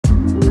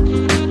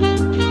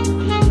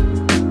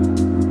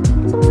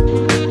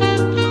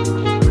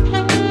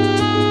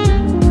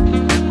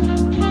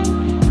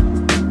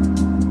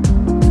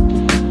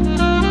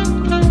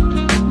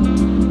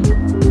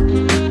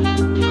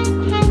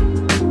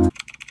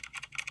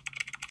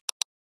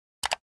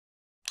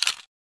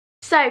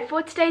So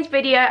for today's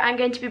video, I'm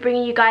going to be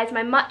bringing you guys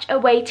my much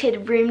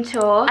awaited room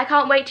tour. I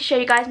can't wait to show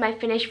you guys my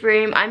finished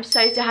room. I'm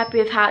so happy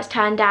with how it's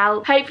turned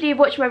out. Hopefully you've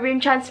watched my room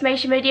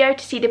transformation video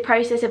to see the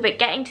process of it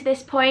getting to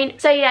this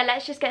point. So yeah,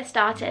 let's just get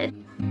started.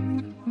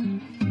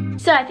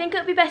 So I think it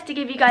would be best to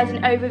give you guys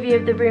an overview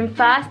of the room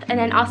first, and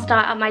then I'll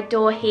start at my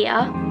door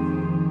here.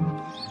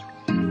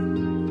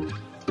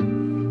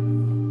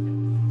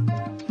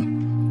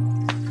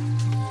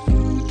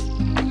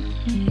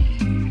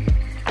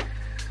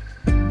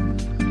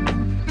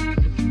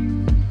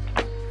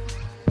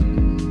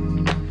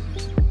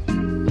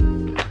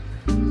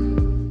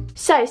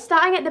 So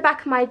starting at the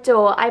back of my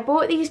door, I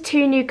bought these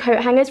two new coat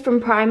hangers from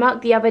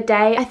Primark the other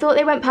day. I thought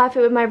they went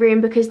perfect with my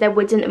room because they're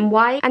wooden and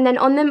white. And then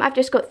on them I've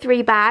just got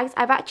 3 bags.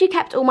 I've actually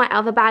kept all my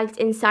other bags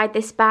inside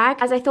this bag,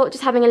 as I thought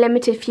just having a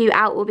limited few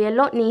out will be a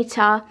lot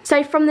neater.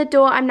 So from the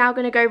door I'm now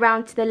going to go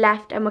round to the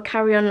left and we'll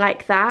carry on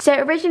like that. So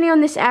originally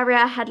on this area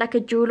I had like a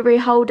jewellery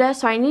holder,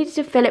 so I needed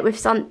to fill it with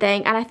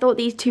something, and I thought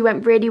these two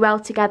went really well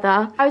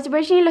together. I was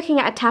originally looking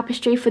at a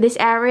tapestry for this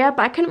area,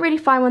 but I couldn't really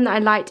find one that I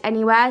liked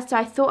anywhere, so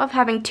I thought of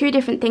having 2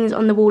 different things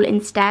on the wall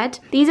instead.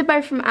 These are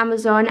both from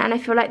Amazon and I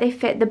feel like they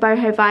fit the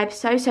boho vibe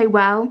so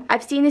well.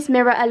 I've seen this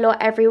mirror a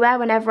lot everywhere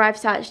whenever I've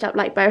searched up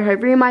like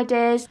boho room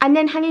ideas. And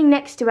then hanging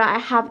next to it I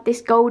have this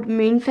gold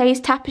moon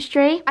phase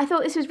tapestry. I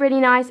thought this was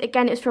really nice.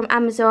 Again, it's from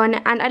Amazon,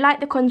 and I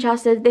like the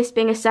contrast of this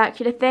being a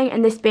circular thing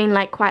and this being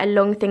like quite a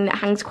long thing that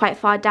hangs quite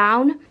far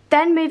down.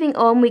 Then moving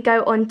on, we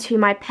go on to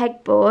my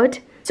pegboard.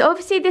 So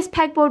obviously this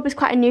pegboard was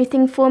quite a new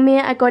thing for me.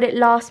 I got it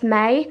last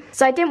May,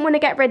 so I didn't want to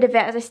get rid of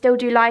it as I still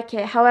do like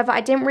it. However,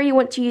 I didn't really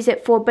want to use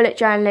it for bullet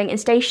journaling and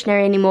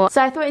stationery anymore.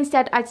 So I thought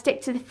instead I'd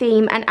stick to the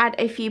theme and add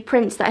a few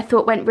prints that I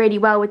thought went really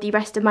well with the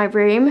rest of my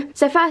room.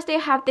 So firstly I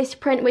have this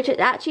print, which is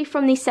actually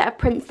from the set of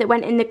prints that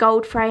went in the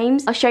gold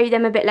frames. I'll show you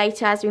them a bit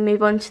later as we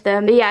move on to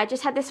them. But yeah, I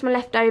just had this one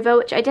left over,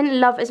 which I didn't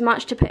love as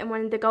much to put in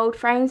one of the gold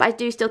frames, but I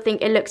do still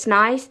think it looks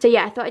nice. So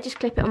yeah, I thought I'd just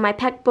clip it on my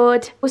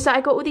pegboard. Also,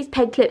 I got all these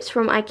peg clips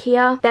from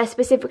IKEA. They're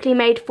specifically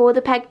made for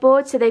the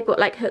pegboard, so they've got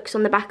like hooks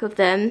on the back of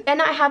them. Then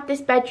I have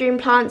this bedroom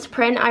plants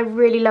print. I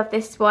really love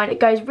this one. It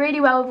goes really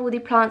well with all the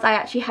plants I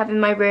actually have in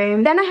my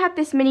room. Then I have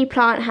this mini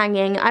plant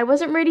hanging. I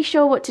wasn't really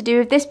sure what to do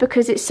with this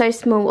because it's so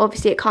small.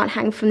 Obviously it can't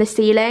hang from the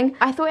ceiling.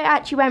 I thought it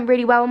actually went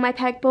really well on my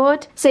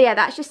pegboard. So yeah,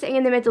 that's just sitting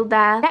in the middle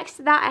there. Next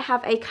to that I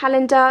have a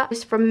calendar.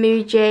 It's from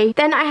Muji.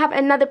 Then I have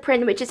another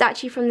print which is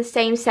actually from the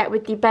same set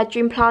with the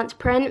bedroom plants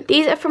print.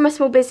 These are from a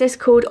small business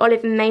called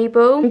Olive and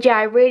Mabel. And yeah,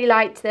 I really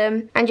liked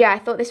them. And yeah, I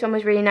thought this one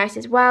was really nice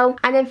as well.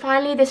 And then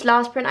finally this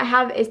last print I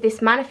have is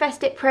this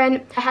manifest it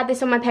print. I had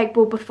this on my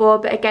pegboard before,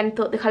 but again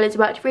thought the colours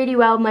worked really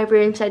well in my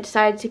room, so I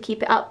decided to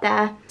keep it up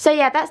there. So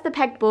yeah, that's the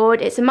pegboard.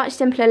 It's a much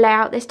simpler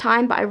layout this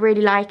time, but I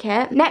really like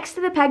it. Next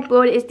to the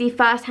pegboard is the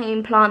first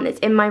hanging plant that's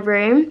in my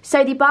room.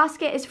 So the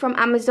basket is from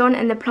Amazon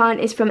and the plant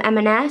is from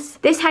M&S.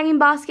 This hanging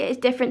basket is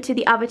different to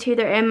the other 2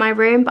 that are in my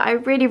room, but I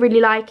really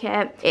like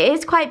it. It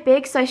is quite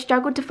big, so I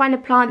struggled to find a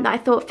plant that I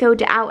thought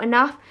filled it out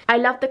enough. I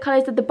love the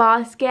colours of the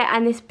basket,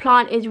 and this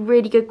plant is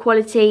really good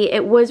quality.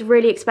 It was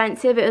really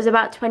expensive. It was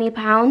about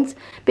 £20,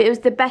 but it was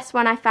the best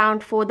one I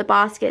found for the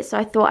basket, so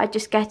I thought I'd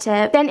just get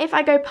it. Then if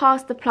I go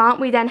past the plant,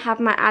 we then have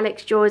my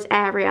Alex drawers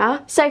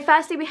area. So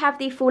firstly we have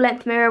the full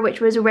length mirror,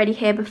 which was already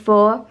here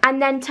before, and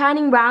then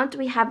turning round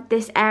we have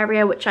this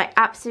area which I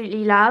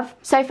absolutely love.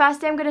 So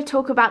firstly I'm going to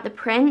talk about the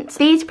prints.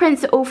 These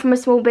prints are all from a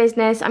small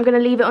business. I'm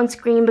going to leave it on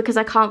screen because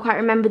I can't quite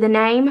remember the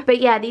name, but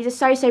yeah, these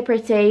are so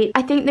pretty.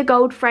 I think the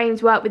gold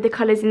frames work with the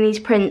colours in these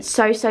prints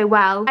so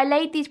well. I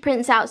laid these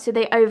prints out so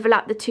they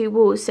overlap the 2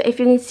 walls, so if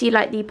you can see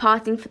like the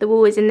parting for the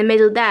wall is in the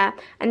middle there,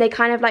 and they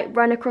kind of like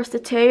run across the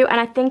 2,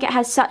 and I think it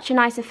has such a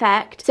nice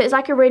effect. So it's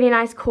like a really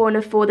nice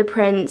corner for the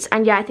prints,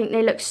 and yeah, I think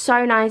they look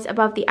so nice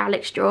above the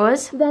Alex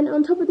drawers. Then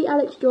on top of the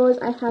Alex drawers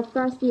I have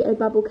firstly a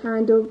bubble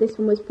candle. This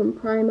one was from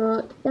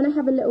Primark. Then I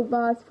have a little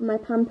vase for my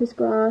pampas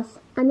grass.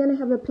 And then I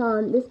have a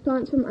plant. This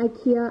plant's from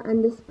IKEA,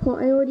 and this pot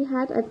I already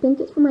had, I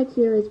think it's from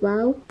IKEA as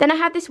well. Then I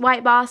have this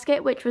white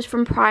basket, which was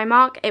from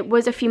Primark. It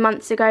was a few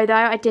months ago though.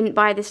 I didn't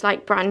buy this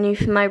like brand new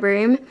for my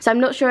room, so I'm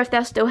not sure if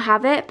they'll still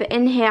have it. But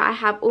in here I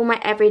have all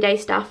my everyday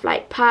stuff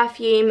like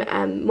perfume,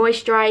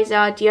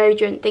 moisturiser,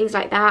 deodorant, things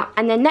like that.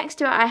 And then next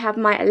to it I have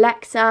my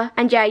Alexa.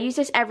 And yeah, I use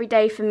this every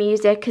day for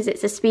music because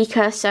it's a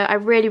speaker, so I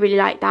really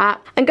like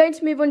that. I'm going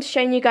to move on to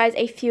showing you guys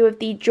a few of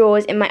the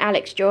drawers in my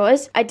Alex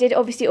drawers. I did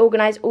obviously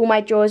organise all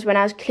my drawers when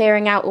I was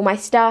clearing out all my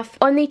stuff.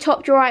 On the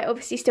top drawer I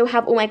obviously still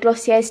have all my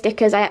Glossier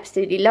stickers. I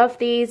absolutely love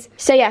these.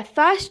 So yeah,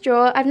 first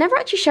drawer, I've never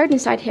actually showed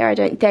inside here I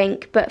don't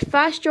think, but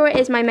first drawer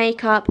is my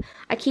makeup.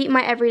 I keep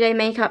my everyday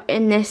makeup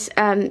in this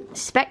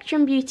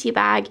Spectrum beauty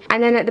bag,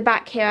 and then at the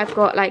back here I've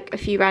got like a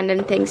few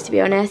random things, to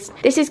be honest.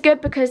 This is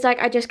good because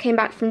like I just came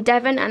back from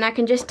Devon and I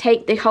can just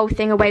take the whole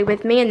thing away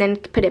with me and then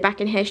put it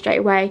back in here straight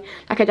away.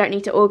 Like I don't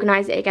need to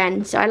organise it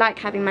again, so I like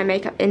having my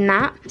makeup in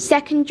that.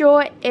 Second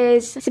drawer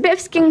is, it's a bit of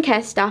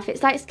skincare stuff.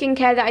 It's like skincare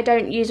skincare that I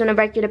don't use on a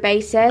regular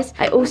basis.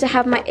 I also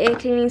have my ear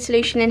cleaning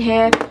solution in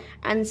here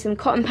and some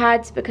cotton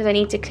pads because I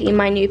need to clean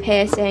my new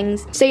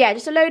piercings. So yeah,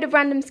 just a load of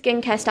random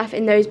skincare stuff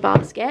in those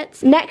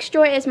baskets. Next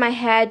drawer is my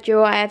hair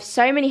drawer. I have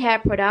so many hair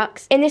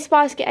products. In this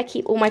basket I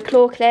keep all my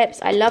claw clips.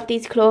 I love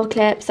these claw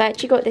clips. I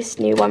actually got this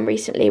new one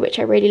recently which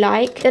I really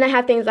like. Then I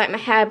have things like my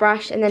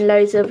hairbrush and then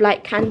loads of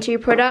like Cantu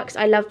products.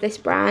 I love this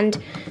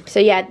brand. So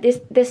yeah,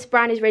 this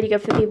brand is really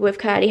good for people with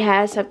curly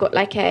hair. So I've got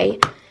like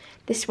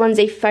this one's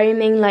a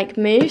foaming like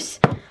mousse.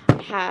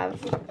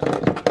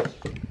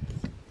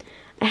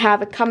 I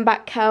have a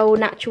comeback curl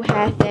natural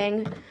hair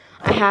thing.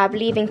 I have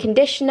leave-in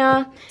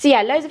conditioner. So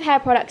yeah, loads of hair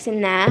products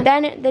in there.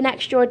 Then the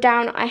next drawer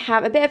down, I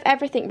have a bit of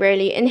everything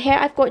really. In here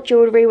I've got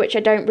jewellery which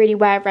I don't really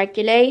wear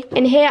regularly.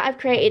 In here I've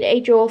created a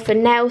drawer for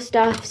nail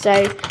stuff.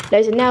 So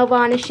loads of nail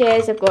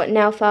varnishes, I've got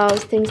nail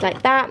files, things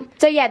like that.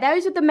 So yeah,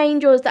 those are the main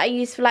drawers that I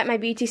use for like my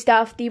beauty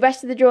stuff. The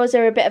rest of the drawers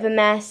are a bit of a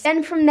mess.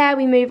 Then from there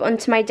we move on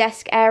to my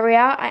desk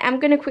area. I am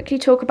going to quickly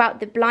talk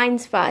about the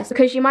blinds first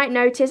because you might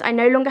notice I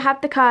no longer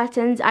have the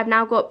curtains. I've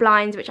now got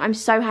blinds, which I'm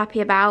so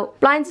happy about.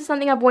 Blinds are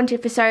something I've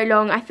wanted for so long.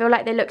 I feel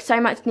like they look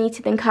so much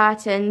neater than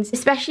curtains,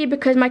 especially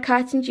because my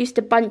curtains used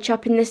to bunch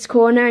up in this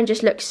corner and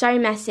just look so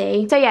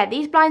messy. So yeah,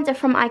 these blinds are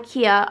from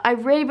IKEA. I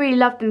really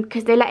love them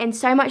because they let in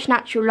so much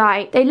natural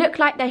light. They look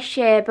like they're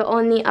sheer, but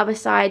on the other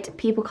side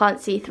people can't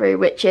see through,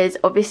 which is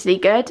obviously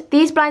good.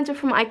 These blinds were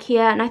from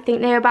IKEA and I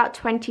think they're about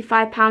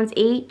 £25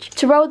 each.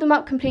 To roll them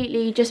up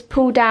completely, you just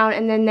pull down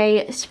and then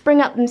they spring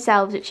up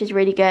themselves, which is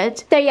really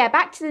good. So yeah,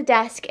 back to the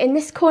desk. In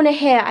this corner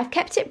here, I've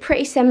kept it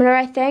pretty similar,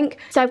 I think.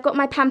 So I've got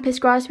my pampas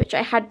grass, which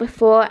I had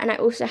before, and I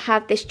also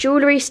have this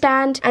jewellery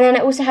stand, and then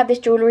I also have this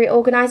jewellery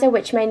organiser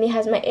which mainly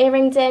has my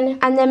earrings in.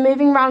 And then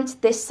moving around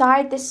to this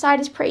side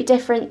is pretty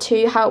different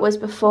to how it was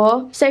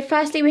before. So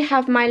firstly we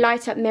have my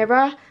light up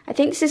mirror. I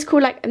think this is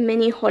called like a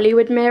mini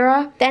Hollywood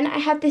mirror. Then I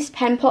have this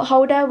pen pot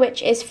holder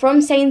which is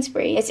from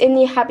Sainsbury's. It's in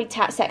the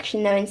Habitat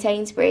section though in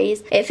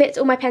Sainsbury's. It fits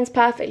all my pens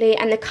perfectly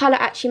and the colour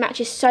actually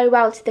matches so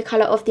well to the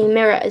colour of the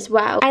mirror as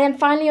well. And then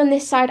finally on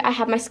this side I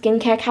have my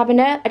skincare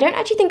cabinet. I don't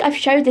actually think I've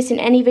showed this in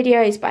any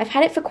videos, but I've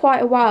had it for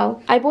quite a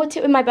while. I bought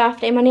it with my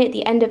birthday money at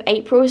the end of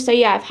April, so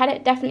yeah, I've had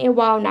it definitely a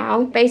while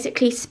now.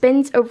 Basically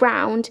spins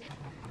around.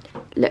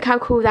 Look how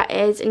cool that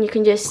is, and you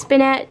can just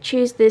spin it,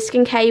 choose the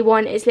skincare you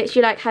want. It's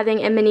literally like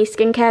having a mini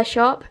skincare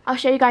shop. I'll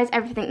show you guys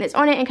everything that's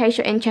on it in case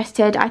you're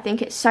interested. I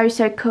think it's so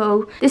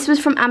cool. This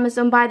was from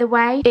Amazon, by the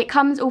way. It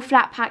comes all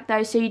flat packed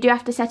though, so you do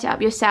have to set it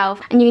up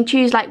yourself, and you can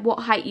choose like what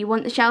height you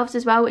want the shelves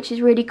as well, which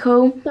is really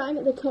cool. Starting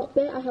at the top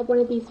bit, I have one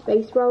of these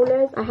face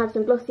rollers. I have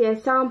some Glossier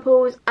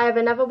samples. I have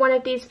another one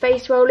of these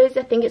face rollers.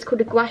 I think it's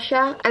called a gua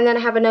sha, and then I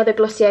have another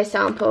Glossier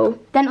sample.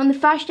 Then on the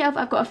first shelf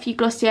I've got a few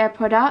Glossier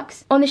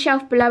products. On the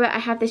shelf below it I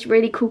have this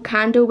really cool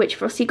candle which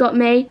Flossie got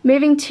me.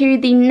 Moving to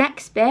the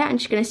next bit, I'm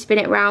just going to spin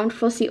it round.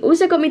 Flossie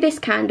also got me this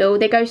candle.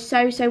 They go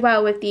so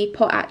well with the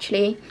pot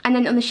actually. And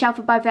then on the shelf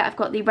above it I've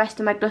got the rest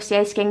of my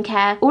Glossier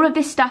skincare. All of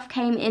this stuff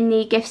came in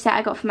the gift set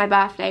I got for my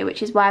birthday,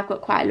 which is why I've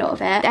got quite a lot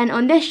of it. Then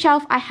on this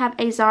shelf I have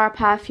a Zara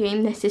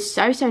perfume. This is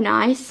so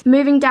nice.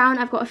 Moving down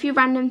I've got a few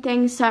random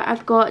things. So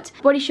I've got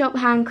Body Shop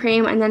hand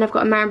cream, and then I've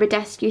got a Mary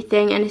Badescu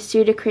thing and a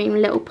Sudocreme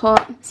little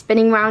pot.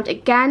 Spinning round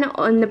again,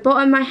 on the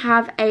bottom I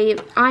have a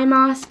eye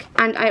mask,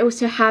 and I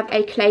also have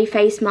a clay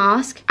face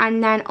mask.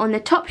 And then on the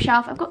top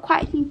shelf I've got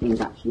quite a few things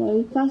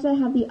actually. First I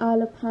have the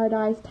Isle of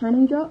Paradise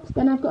tanning drops.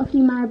 Then I've got a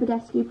few Mary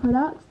Badescu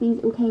products.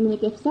 These all came in a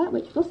gift set,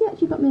 which Flossie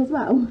actually got me as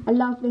well. I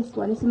love this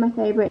one. This is my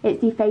favourite.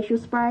 It's the facial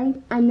spray.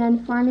 And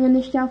then finally on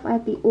this shelf I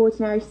have the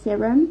Ordinary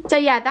serum. So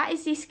yeah, that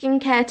is the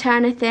skincare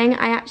turner thing.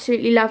 I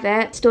absolutely love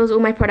it. It stores all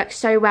my products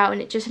so well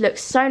and it just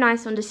looks so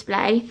nice on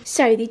display.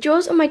 So the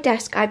drawers on my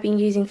desk I've been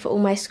using for all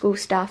my school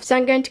stuff. So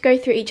I'm going to go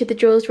through each of the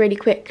drawers really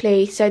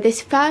quickly. So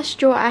this first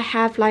drawer I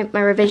have like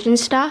my revision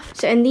stuff.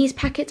 So in these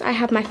packets I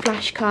have my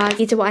flashcards.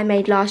 These are what I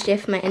made last year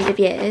for my end of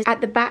years.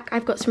 At the back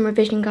I've got some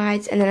revision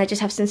guides, and then I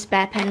just have some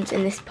spare pens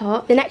in this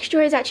pot. The next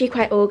drawer is actually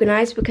quite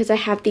organised because I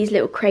have these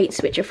little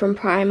crates which are from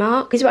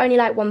Primark. These were only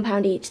like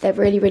 £1 each. They're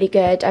really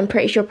good. I'm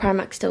pretty sure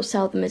Primark still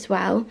sell them as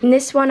well. In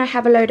this one I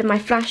have a load of my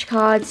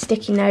flashcards,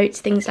 sticky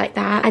notes, things like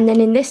that. And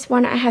then in this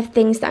one I have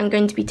things that I'm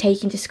going to be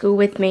taking to school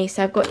with me.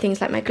 So I've got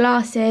things like my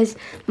glasses,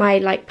 my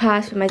like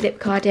purse with my zip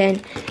card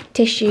in,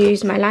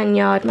 tissues, my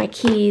lanyard, my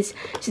keys.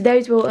 So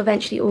those will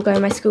eventually all go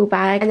in my school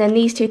bag. And then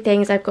these two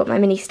things, I've got my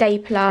mini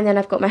stapler, and then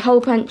I've got my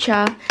hole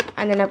puncher,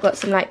 and then I've got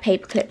some like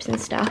paper clips and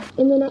stuff.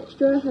 In the next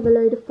drawer I have a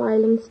load of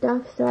filing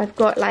stuff. So I've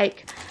got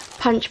like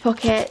punch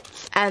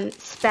pockets,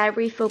 spare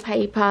refill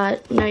paper,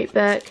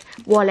 notebook,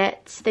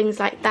 wallets, things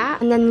like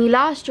that. And then the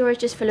last drawer is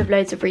just full of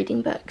loads of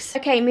reading books.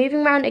 Okay,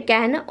 moving around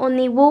again, on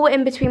the wall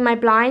in between my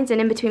blinds and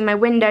in between my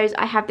windows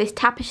I have this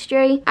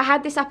tapestry. I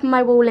had this up on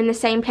my wall in the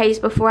same place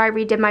before I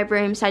redid my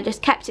room, so I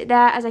just kept it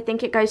there as I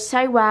think it goes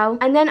so well.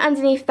 And then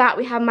underneath that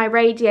we have my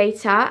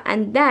radiator,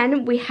 and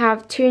then we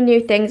have two new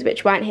things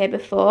which weren't here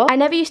before. I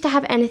never used to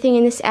have anything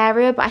in this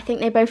area, but I think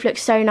they both look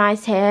so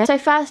nice here. So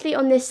firstly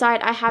on this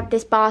side I have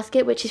this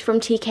basket which is from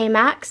TK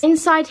Maxx.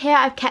 Inside here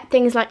I've I've kept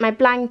things like my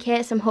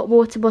blanket, some hot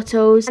water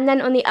bottles, and then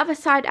on the other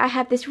side I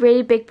have this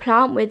really big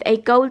plant with a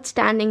gold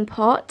standing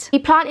pot. The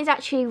plant is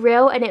actually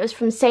real and it was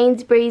from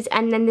Sainsbury's,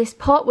 and then this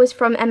pot was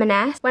from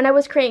M&S. When I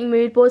was creating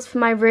mood boards for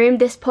my room,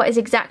 this pot is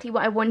exactly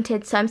what I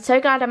wanted, so I'm so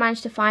glad I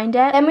managed to find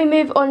it. Then we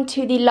move on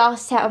to the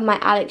last set of my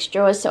Alex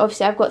drawers. So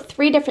obviously I've got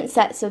 3 different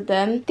sets of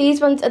them. These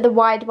ones are the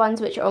wide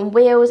ones which are on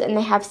wheels and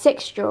they have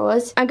 6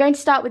 drawers. I'm going to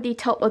start with the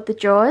top of the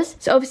drawers.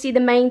 So obviously the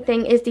main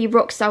thing is the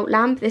rock salt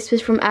lamp. This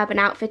was from Urban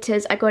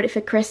Outfitters. I got it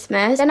for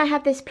Christmas. Then I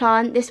have this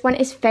plant. This one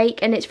is fake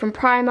and it's from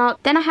Primark.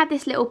 Then I have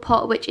this little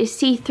pot which is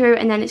see-through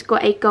and then it's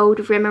got a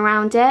gold rim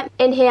around it.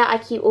 In here I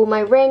keep all my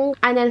rings,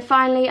 and then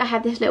finally I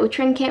have this little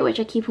trinket which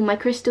I keep all my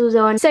crystals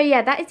on. So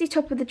yeah, that is the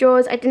top of the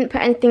drawers. I didn't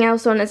put anything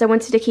else on as I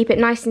wanted to keep it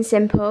nice and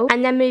simple.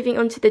 And then moving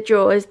on to the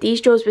drawers.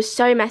 These drawers were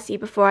so messy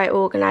before I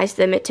organised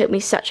them. It took me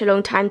such a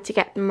long time to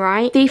get them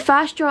right. The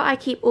first drawer I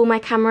keep all my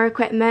camera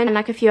equipment and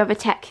like a few other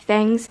tech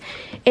things.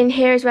 In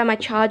here is where my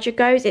charger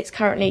goes. It's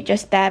currently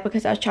just there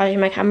because I was charging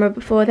my camera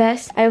before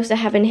this. I also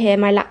have in here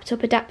my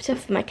laptop adapter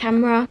for my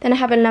camera. Then I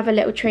have another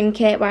little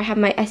trinket where I have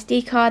my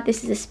SD card.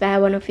 This is a spare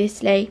one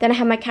obviously. Then I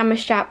have my camera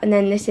strap, and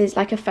then this is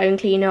like a phone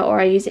cleaner, or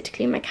I use it to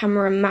clean my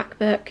camera and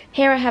MacBook.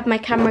 Here I have my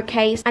camera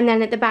case, and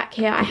then at the back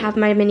here I have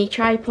my mini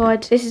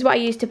tripod. This is what I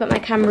use to put my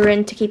camera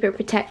in to keep it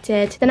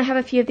protected. Then I have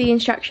a few of the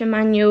instruction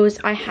manuals.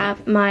 I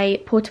have my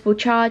portable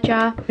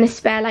charger and a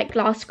spare like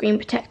glass screen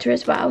protector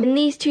as well. In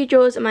these 2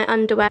 drawers are my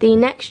underwear. The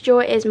next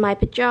drawer is my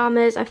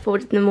pajamas. I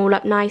folded them all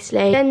up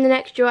nicely. Then the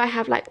next drawer I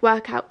have like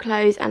workout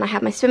clothes and I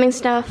have my swimming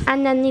stuff.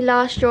 And then the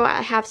last drawer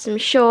I have some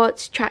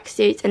shorts,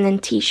 tracksuits, and then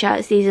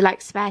t-shirts. These are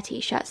like spare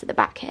t-shirts at the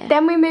back here.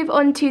 Then we move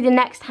on to the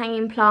next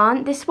hanging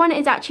plant. This one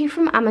is actually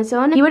from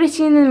Amazon. You would have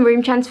seen in the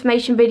room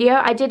transformation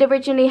video, I did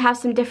originally have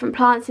some different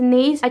plants in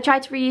these. I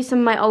tried to reuse some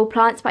of my old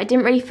plants, but I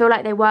didn't really feel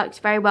like they worked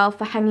very well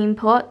for hanging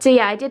pots. So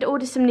yeah, I did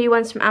order some new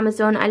ones from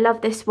Amazon. I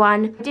love this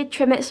one. I did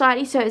trim it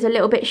slightly so it's a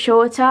little bit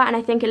shorter, and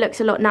I think it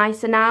looks a lot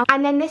nicer now.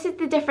 And then this is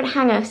the different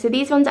hanger. So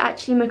these ones are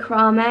actually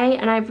macrame,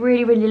 and I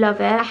really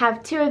love it. I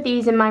have 2 of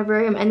these in my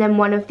room and then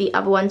 1 of the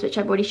other ones which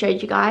I've already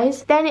showed you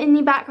guys. Then in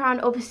the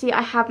background obviously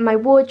I have my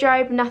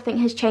wardrobe. Nothing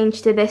has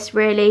changed to this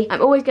really.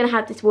 I'm always going to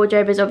have this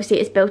wardrobe as obviously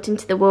it's built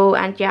into the wall,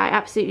 and yeah, I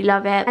absolutely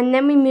love it. And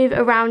then we move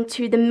around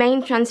to the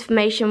main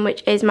transformation,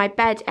 which is my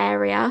bed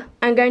area.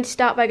 I'm going to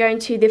start by going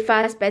to the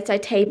first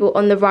bedside table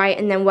on the right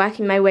and then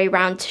working my way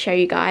around to show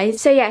you guys.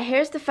 So yeah,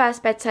 here's the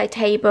first bedside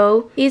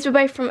table. These were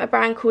both from a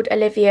brand called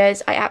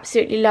Olivia's. I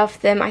absolutely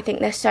love them. I think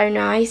they're so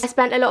nice. I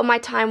spent a lot of my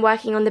time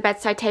working on the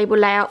bedside table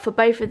layout for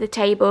both of the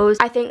tables.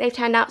 I think they've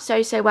turned out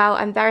so well.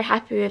 I'm very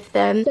happy with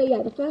them. So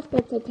yeah, the first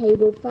bedside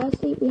table,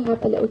 firstly we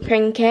have a little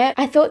trinket.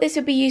 I thought this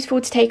would be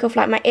useful to take off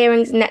like my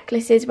earrings and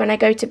necklaces when I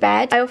go to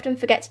bed. I often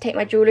forget to take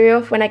my jewellery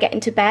off when I get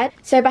into bed.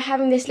 So by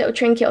having this little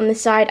trinket on the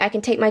side, I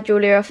can take my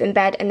jewellery off in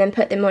bed and then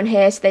put them on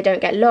here so they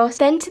don't get lost.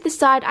 Then to the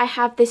side I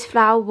have this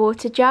flower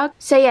water jug.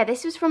 So yeah,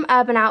 this was from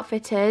Urban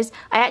Outfitters.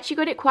 I actually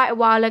got it quite a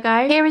while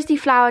ago. Here is the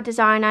flower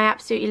design. I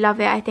absolutely love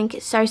it. I think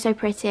it's so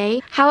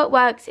pretty. How it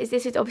works is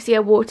this is obviously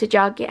a water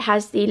jug. It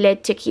has the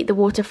lid to keep the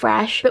water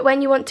fresh. But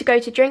when you want to go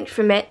to drink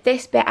from it,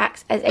 this bit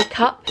acts as a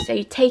cup. So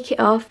you take it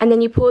off and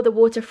then you pour the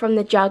water from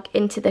the jug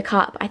into the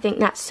cup. I think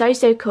that's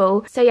so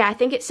cool. So yeah, I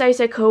think it's so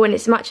cool, and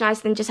it's much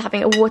nicer than just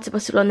having a water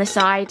bottle on the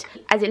side,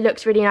 as it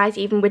looks really nice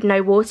even with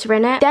no water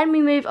in it. Then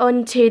we move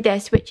on to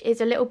this, which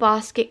is a little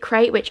basket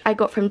crate which I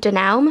got from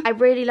Dunelm. I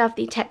really love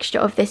the texture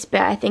of this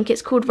bit. I think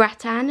it's called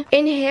rattan.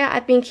 In here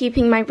I've been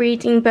keeping my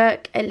reading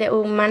book, a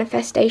little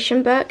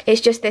manifestation book.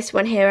 It's just this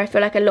one here. I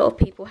feel like a lot of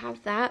people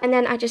have that. And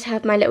then I just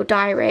have my little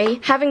diary.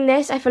 Having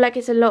this, I feel like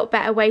it's a lot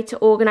better way to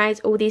organise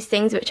all these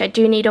things which I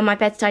do need on my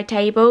bedside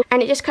table,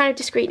 and it just kind of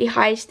discreetly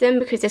hides them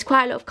because there's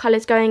quite a lot of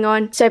colours going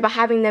on. So by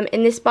having them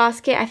in this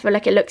basket, I feel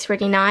like it looks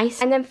really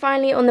nice. And then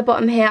finally on the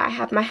bottom here I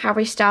have my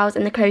Harry Styles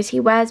and the Clothes He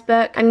Wears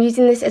book. I'm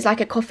using this as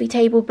like a coffee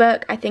table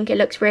book. I think it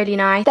looks really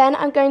nice. Then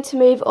I'm going to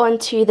move on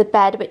to the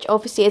bed, which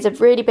obviously is a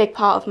really big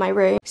part of my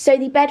room. So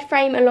the bed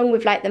frame, along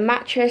with like the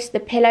mattress, the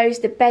pillows,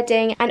 the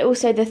bedding, and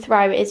also the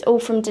throw, is all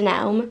from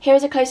Dunelm. Here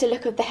is a closer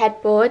look of the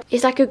headboard.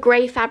 It's like a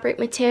grey fabric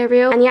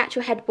material, and the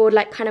actual headboard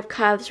like kind of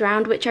curves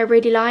around, which I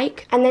really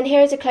like. And then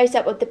here is a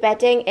close-up of the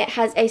bedding. It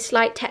has a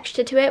slight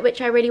texture to it,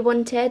 which I really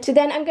wanted. So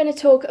then I'm going to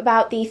talk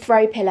about the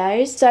throw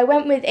pillows. So I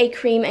went with a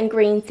cream and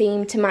green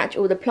theme to match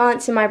all the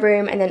plants in my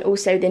room, and then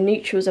also the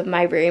neutrals of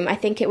my room. I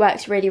think it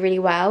works really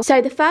well.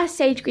 So the first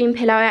sage green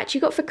pillow I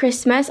actually got for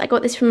Christmas. I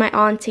got this from my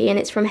auntie, and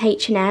it's from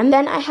H&M.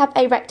 Then I have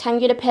a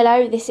rectangular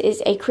pillow. This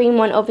is a cream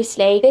one,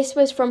 obviously. This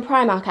was from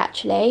Primark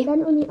actually.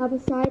 Then on the other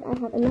side I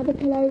have another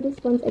pillow. This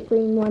one's a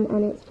green one,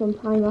 and it's from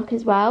Primark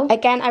as well.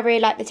 Again, I really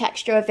like the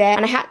texture of it,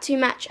 and I had to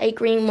match a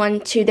green one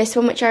to this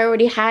one which I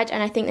already had,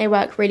 and I think they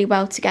work really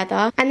well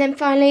together. And then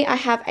finally I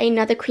have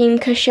another cream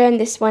cushion.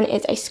 This one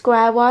is a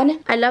square one.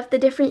 I love the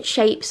different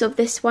shapes of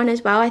this one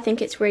as well. I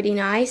think it's really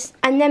nice.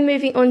 And then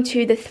moving on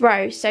to the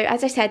throw. So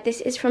as I said,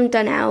 this is from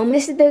Dunelm.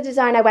 This is the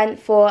design I went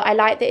for. I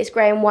like that it's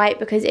grey and white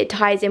because it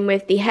ties in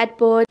with the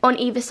headboard. On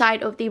either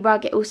side of the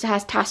rug it also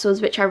has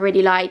tassels, which I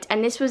really liked,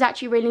 and this was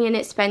actually really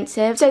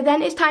inexpensive. So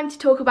then it's time to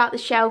talk about the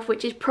shelf,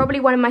 which is probably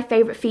one of my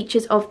favourite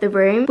features of the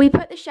room. We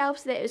put the shelf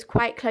so that it was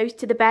quite close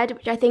to the bed,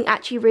 which I think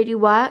actually really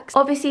works.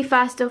 Obviously,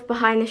 first off,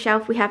 behind the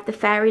shelf we have the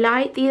fairy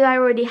light. These I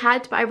already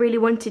had, but I really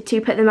wanted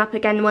to put them up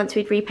again once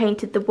we'd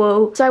repainted the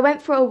wall. So I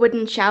went for a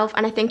wooden shelf,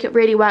 and I think it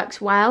really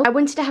works well. I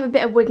wanted to have a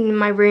bit of wooden in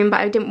my room, but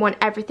I didn't want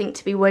everything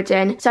to be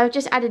wooden, so I've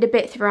just added a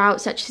bit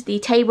throughout, such as the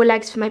table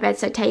legs for my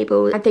bedside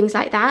table and things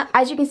like that.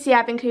 As you can see,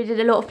 I've included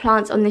a lot of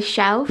plants on this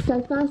shelf.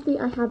 So firstly,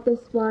 I have this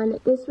one.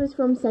 This was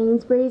from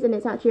Sainsbury's, and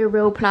it's actually a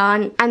real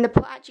plant, and the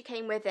pot actually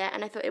came with it,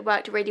 and I thought it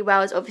worked really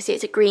well, as obviously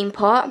it's a green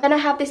pot. Then I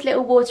have this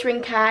little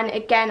watering can.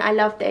 Again, I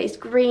love that it's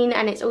green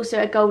and it's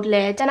also a gold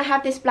lid. Then I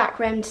have this black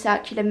rimmed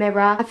circular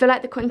mirror. I feel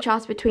like the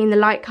contrast between the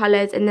light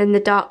colours and then the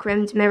dark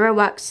rimmed mirror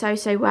works so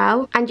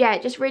well, and yeah,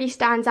 it just really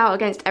stands out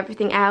against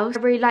everything else. I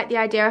really like the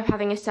idea of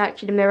having a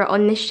circular mirror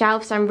on this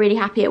shelf, so I'm really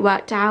happy it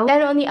worked out.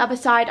 Then on the other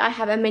side I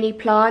have a mini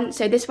plant.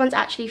 So this one's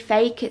actually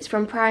fake, it's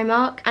from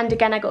Primark, and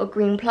again I got a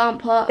green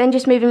plant pot. Then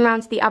just moving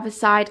around to the other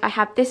side, I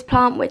have this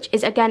plant, which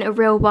is again a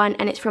real one,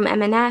 and it's from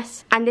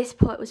M&S, and this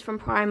pot was from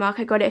Primark.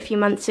 I got it a few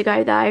months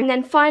ago though. And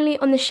then finally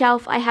on the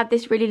shelf I have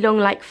this really long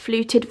like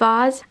fluted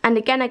vase, and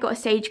again I got a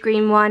sage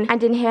green one,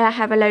 and in here I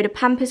have a load of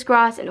pampas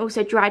grass and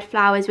also dried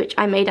flowers, which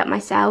I made up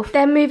myself.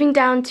 Then moving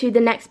down to the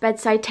next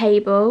bedside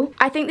table,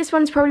 I think this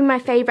one's probably my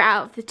favourite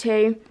out of the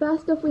two.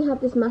 First off, we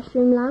have this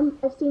mushroom lamp.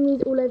 I've seen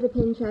these all over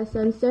Pinterest, so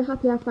I'm so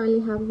happy I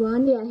finally have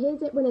one. Yeah,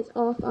 here's it when it's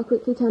off. I'll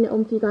quickly turn it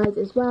on for you guys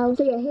as well.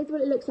 So yeah, here's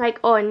what it looks like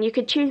on. You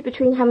could choose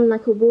between having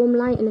like a warm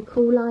light and a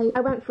cool light.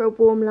 I went for a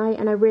warm light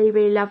and I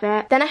really love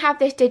it. Then I have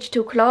this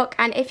digital clock,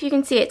 and if you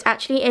can see, it's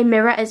actually a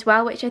mirror as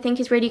well, which I think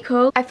is really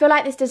cool. I feel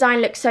like this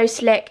design looks so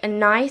slick and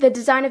nice. The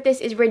design of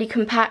this is really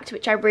compact,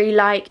 which I really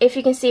like. If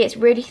you can see, it's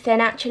really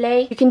thin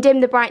actually. You can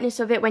dim the brightness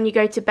of it when you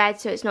go to bed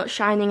so it's not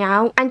shining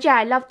out. And yeah,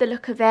 I love the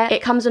look of it.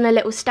 It comes on a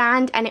little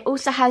stand, and it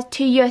also has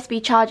 2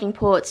 USB charging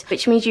ports,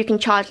 which means you can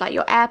charge like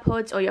your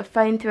AirPods or your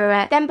phone through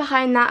it. Then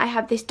behind that I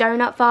have this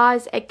donut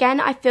vase. Again,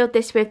 I filled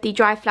this with the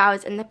dry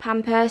flowers and the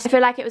pampas. I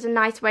feel like it was a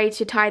nice way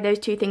to tie those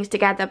two things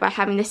together by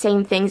having the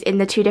same things in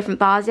the 2 different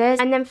vases.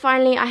 And then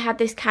finally I have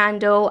this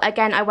candle.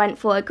 Again, I went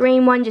for a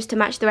green one just to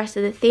match the rest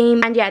of the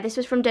theme, and yeah, this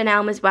was from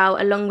Dunelm as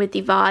well, along with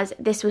the vase.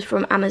 This was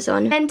from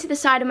Amazon. Then to the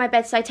side of my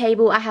bedside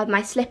table I have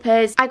my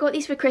slippers. I got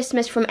these for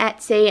Christmas from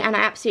Etsy, and I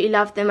absolutely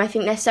love them. I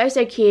think they're so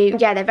cute.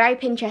 Yeah, they're very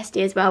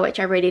Pinteresty as well, which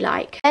I really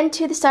like. Then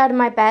to the side of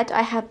my bed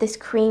I have this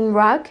cream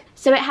rug.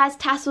 So it has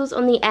tassels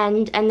on the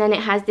end, and then it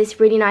has this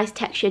really nice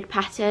textured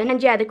pattern.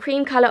 And yeah, the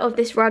cream colour of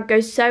this rug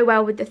goes so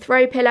well with the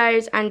throw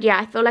pillows, and yeah,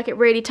 I feel like it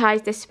really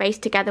ties this space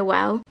together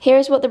well.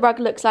 Here's what the rug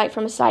looks like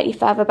from a slightly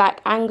further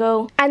back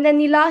angle. And then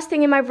the last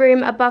thing in my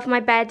room above my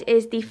bed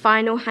is the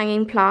final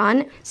hanging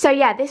plant. So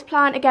yeah, this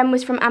plant again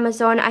was from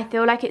Amazon. I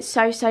feel like it's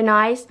so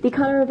nice. The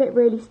colour of it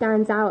really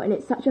stands out, and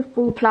it's such a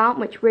full plant,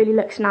 which really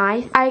looks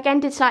nice. I again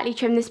did slightly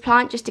trim this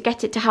plant just to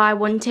get it to how I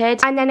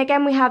wanted. And then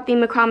again we have the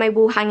macrame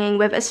wall hanging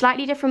with a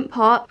slightly different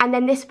pot, and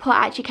then this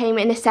pot actually came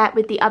in a set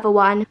with the other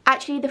one.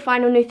 Actually, the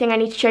final new thing I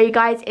need to show you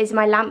guys is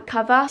my lamp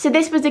cover. So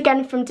this was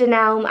again from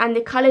Dunelm, and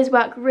the colours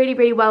work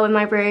really well in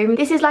my room.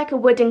 This is like a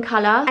wooden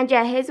colour, and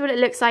yeah, here's what it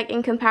looks like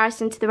in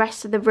comparison to the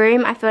rest of the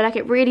room. I feel like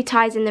it really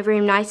ties in the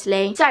room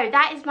nicely. So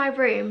that is my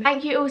room.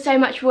 Thank you all so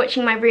much for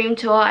watching my room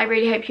tour. I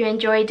really hope you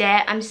enjoyed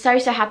it. I'm so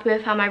happy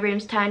with how my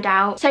room's turned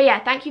out. So yeah,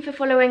 thank you for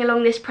following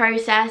along this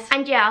process,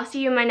 and yeah, I'll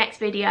see you in my next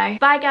video.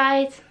 Bye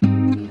guys.